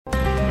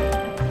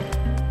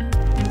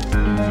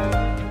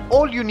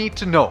all you need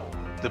to know,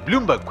 the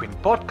Bloomberg Quint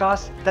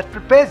podcast that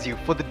prepares you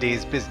for the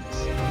day's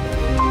business.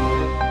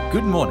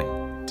 Good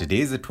morning.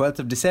 Today is the 12th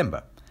of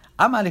December.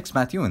 I'm Alex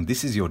Matthew and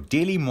this is your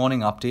daily morning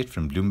update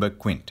from Bloomberg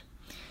Quint.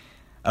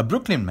 A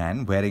Brooklyn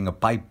man wearing a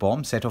pipe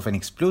bomb set off an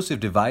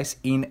explosive device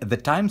in the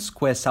Times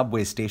Square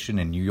subway station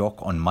in New York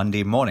on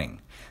Monday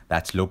morning.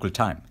 That's local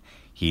time.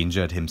 He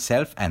injured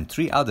himself and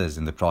 3 others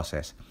in the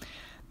process.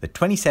 The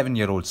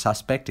 27-year-old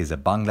suspect is a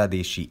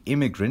Bangladeshi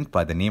immigrant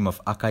by the name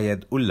of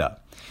Akayed Ullah.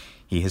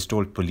 He has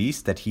told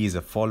police that he is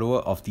a follower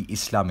of the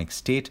Islamic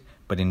State,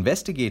 but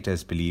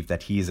investigators believe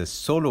that he is a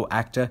solo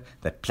actor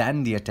that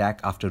planned the attack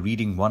after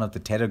reading one of the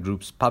terror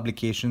group's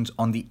publications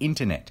on the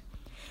internet.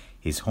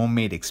 His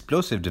homemade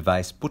explosive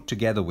device put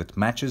together with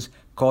matches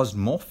caused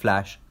more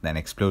flash than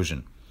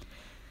explosion.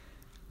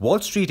 Wall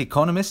Street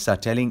economists are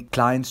telling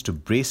clients to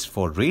brace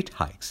for rate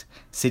hikes.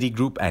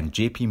 Citigroup and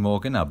JP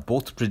Morgan are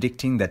both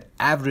predicting that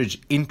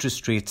average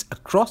interest rates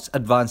across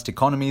advanced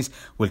economies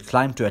will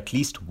climb to at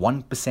least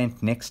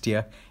 1% next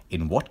year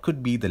in what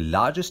could be the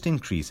largest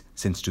increase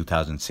since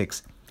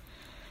 2006.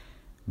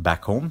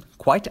 Back home,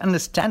 quite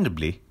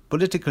understandably,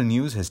 political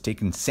news has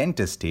taken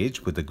centre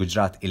stage with the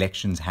Gujarat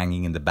elections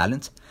hanging in the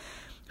balance.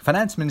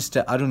 Finance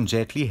Minister Arun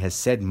Jaitley has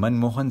said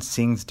Manmohan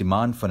Singh's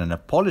demand for an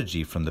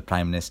apology from the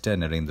Prime Minister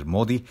Narendra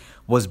Modi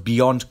was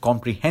beyond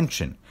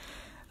comprehension.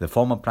 The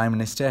former Prime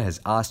Minister has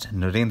asked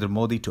Narendra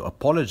Modi to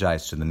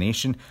apologise to the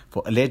nation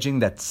for alleging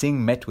that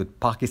Singh met with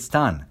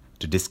Pakistan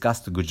to discuss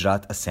the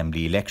Gujarat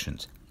Assembly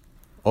elections.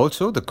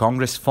 Also, the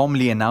Congress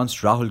formally announced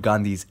Rahul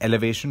Gandhi's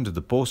elevation to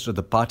the post of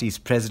the party's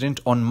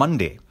president on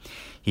Monday.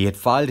 He had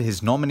filed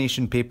his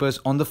nomination papers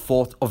on the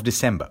 4th of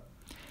December.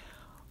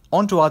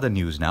 On to other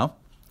news now.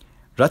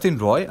 Ratin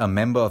Roy, a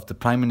member of the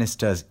Prime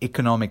Minister's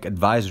Economic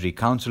Advisory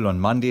Council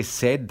on Monday,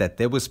 said that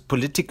there was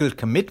political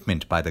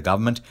commitment by the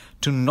government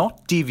to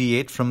not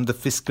deviate from the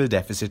fiscal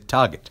deficit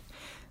target.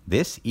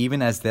 This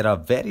even as there are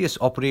various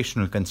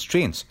operational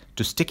constraints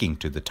to sticking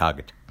to the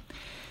target.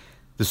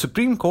 The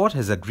Supreme Court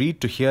has agreed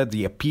to hear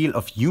the appeal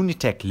of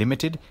Unitech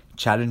Limited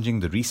challenging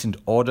the recent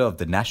order of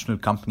the National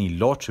Company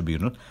Law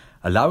Tribunal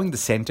allowing the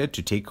centre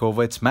to take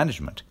over its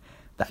management.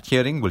 That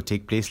hearing will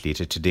take place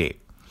later today.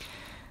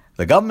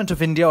 The Government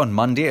of India on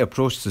Monday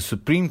approached the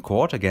Supreme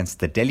Court against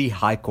the Delhi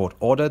High Court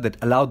order that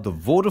allowed the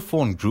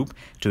Vodafone Group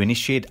to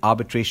initiate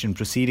arbitration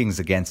proceedings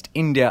against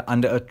India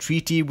under a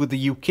treaty with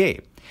the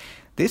UK.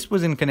 This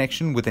was in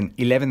connection with an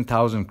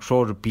 11,000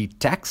 crore rupee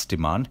tax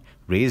demand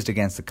raised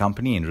against the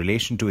company in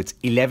relation to its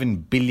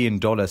 $11 billion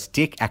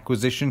stake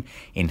acquisition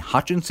in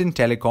Hutchinson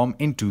Telecom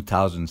in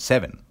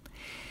 2007.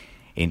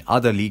 In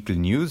other legal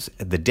news,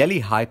 the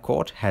Delhi High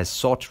Court has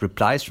sought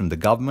replies from the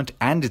government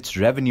and its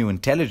Revenue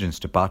Intelligence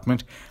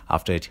Department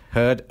after it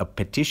heard a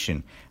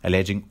petition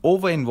alleging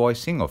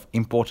over-invoicing of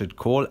imported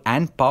coal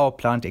and power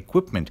plant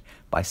equipment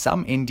by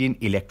some Indian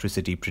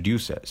electricity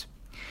producers.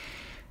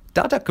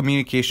 Tata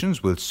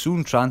Communications will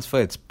soon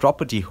transfer its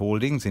property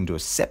holdings into a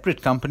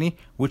separate company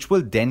which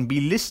will then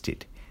be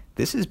listed.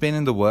 This has been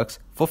in the works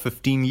for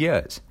 15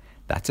 years.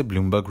 That's a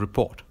Bloomberg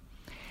report.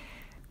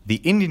 The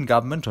Indian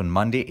government on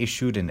Monday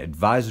issued an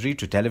advisory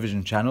to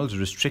television channels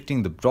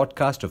restricting the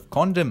broadcast of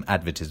condom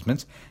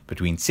advertisements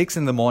between 6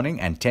 in the morning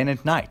and 10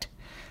 at night.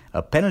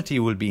 A penalty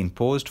will be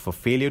imposed for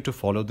failure to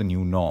follow the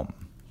new norm.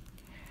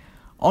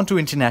 On to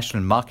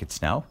international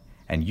markets now,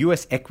 and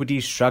US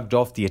equities shrugged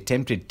off the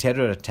attempted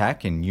terror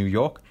attack in New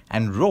York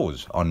and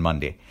rose on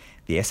Monday.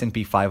 The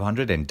S&P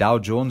 500 and Dow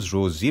Jones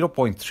rose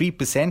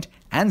 0.3%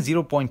 and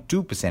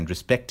 0.2%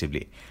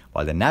 respectively,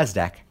 while the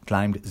Nasdaq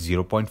climbed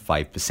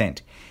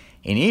 0.5%.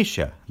 In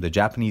Asia, the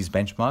Japanese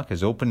benchmark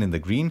has opened in the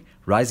green,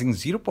 rising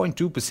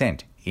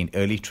 0.2% in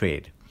early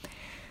trade.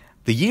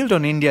 The yield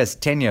on India's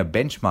 10-year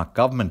benchmark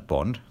government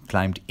bond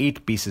climbed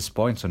 8 basis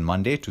points on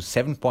Monday to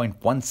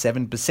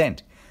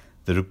 7.17%.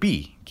 The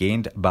rupee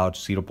gained about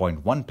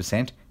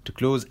 0.1% to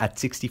close at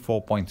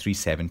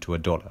 64.37 to a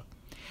dollar.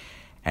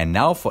 And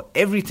now for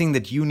everything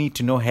that you need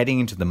to know heading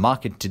into the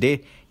market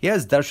today,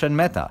 here's Darshan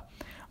Mehta.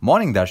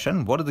 Morning,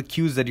 Darshan. What are the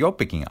cues that you're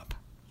picking up?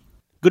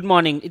 Good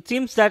morning. It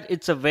seems that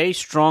it's a very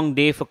strong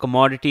day for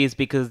commodities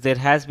because there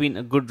has been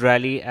a good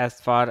rally as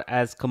far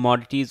as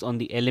commodities on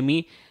the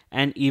LME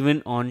and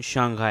even on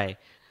Shanghai.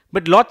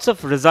 But lots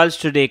of results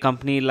today.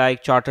 Company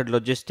like Chartered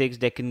Logistics,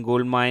 Deccan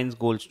Gold Mines,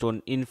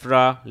 Goldstone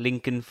Infra,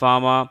 Lincoln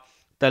Pharma,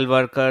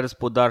 Talwarkar,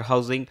 Podar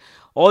Housing.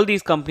 All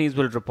these companies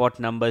will report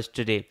numbers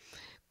today.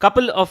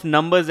 Couple of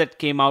numbers that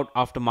came out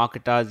after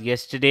market hours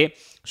yesterday.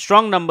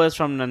 Strong numbers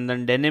from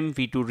Nandan Denim,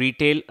 V2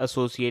 Retail,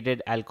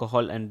 Associated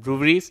Alcohol and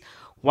Breweries.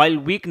 While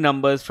weak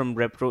numbers from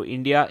Repro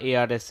India,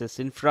 ARSS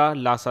Infra,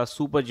 Lasa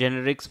Super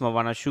Generics,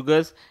 Mavana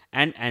Sugars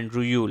and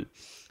Andrew Yule.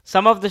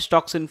 Some of the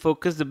stocks in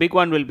focus, the big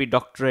one will be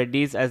Dr.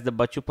 Reddy's as the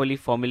Bachupalli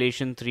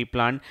Formulation 3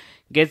 plant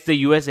gets the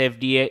US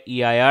FDA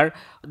EIR.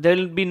 There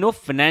will be no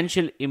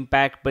financial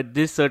impact, but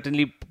this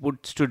certainly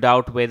puts to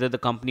doubt whether the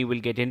company will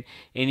get in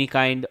any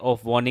kind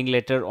of warning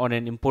letter or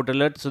an import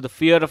alert. So the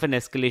fear of an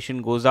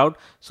escalation goes out.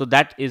 So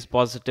that is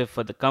positive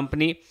for the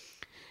company.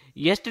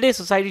 Yesterday,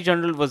 Society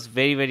General was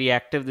very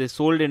active. They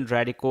sold in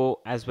Radico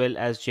as well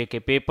as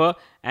JK Paper,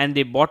 and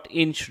they bought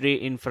in Shrey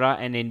Infra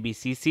and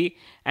NBCC.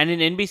 And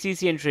in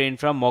NBCC and Shrey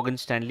Infra, Morgan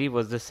Stanley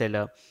was the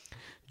seller.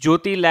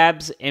 Jyoti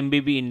Labs,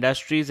 MBB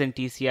Industries, and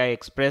TCI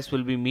Express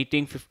will be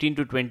meeting 15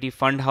 to 20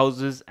 fund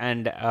houses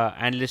and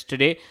analysts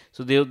today.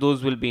 So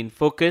those will be in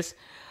focus.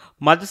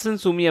 Motherson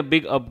Sumi, a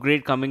big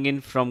upgrade coming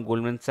in from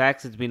Goldman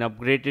Sachs. It's been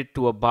upgraded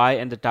to a buy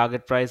and the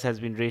target price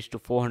has been raised to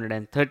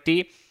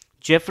 430.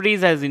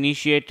 Jefferies has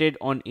initiated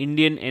on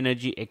Indian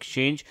Energy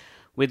Exchange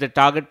with a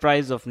target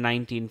price of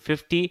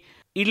 1950.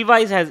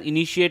 Edelweiss has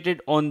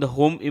initiated on the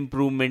home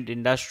improvement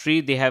industry.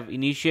 They have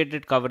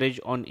initiated coverage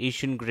on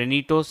Asian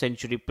Granito,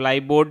 Century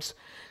Plyboards,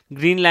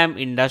 Greenlam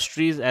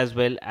Industries as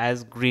well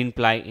as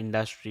Greenply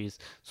Industries.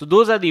 So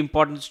those are the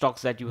important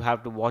stocks that you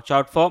have to watch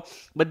out for.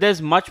 But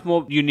there's much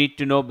more you need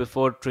to know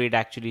before trade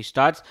actually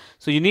starts.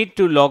 So you need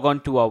to log on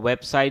to our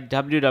website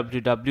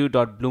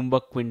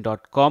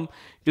www.bloombergquint.com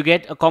to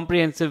get a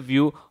comprehensive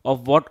view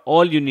of what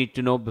all you need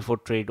to know before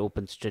trade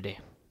opens today.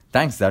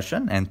 Thanks,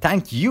 Darshan, and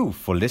thank you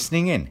for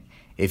listening in.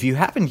 If you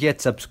haven't yet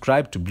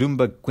subscribed to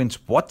Bloomberg Quint's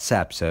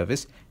WhatsApp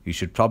service, you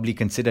should probably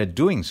consider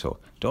doing so.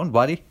 Don't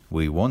worry,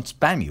 we won't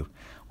spam you.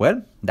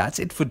 Well, that's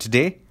it for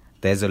today.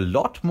 There's a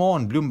lot more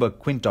on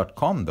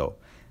BloombergQuint.com though.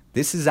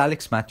 This is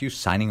Alex Matthews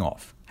signing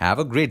off. Have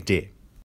a great day.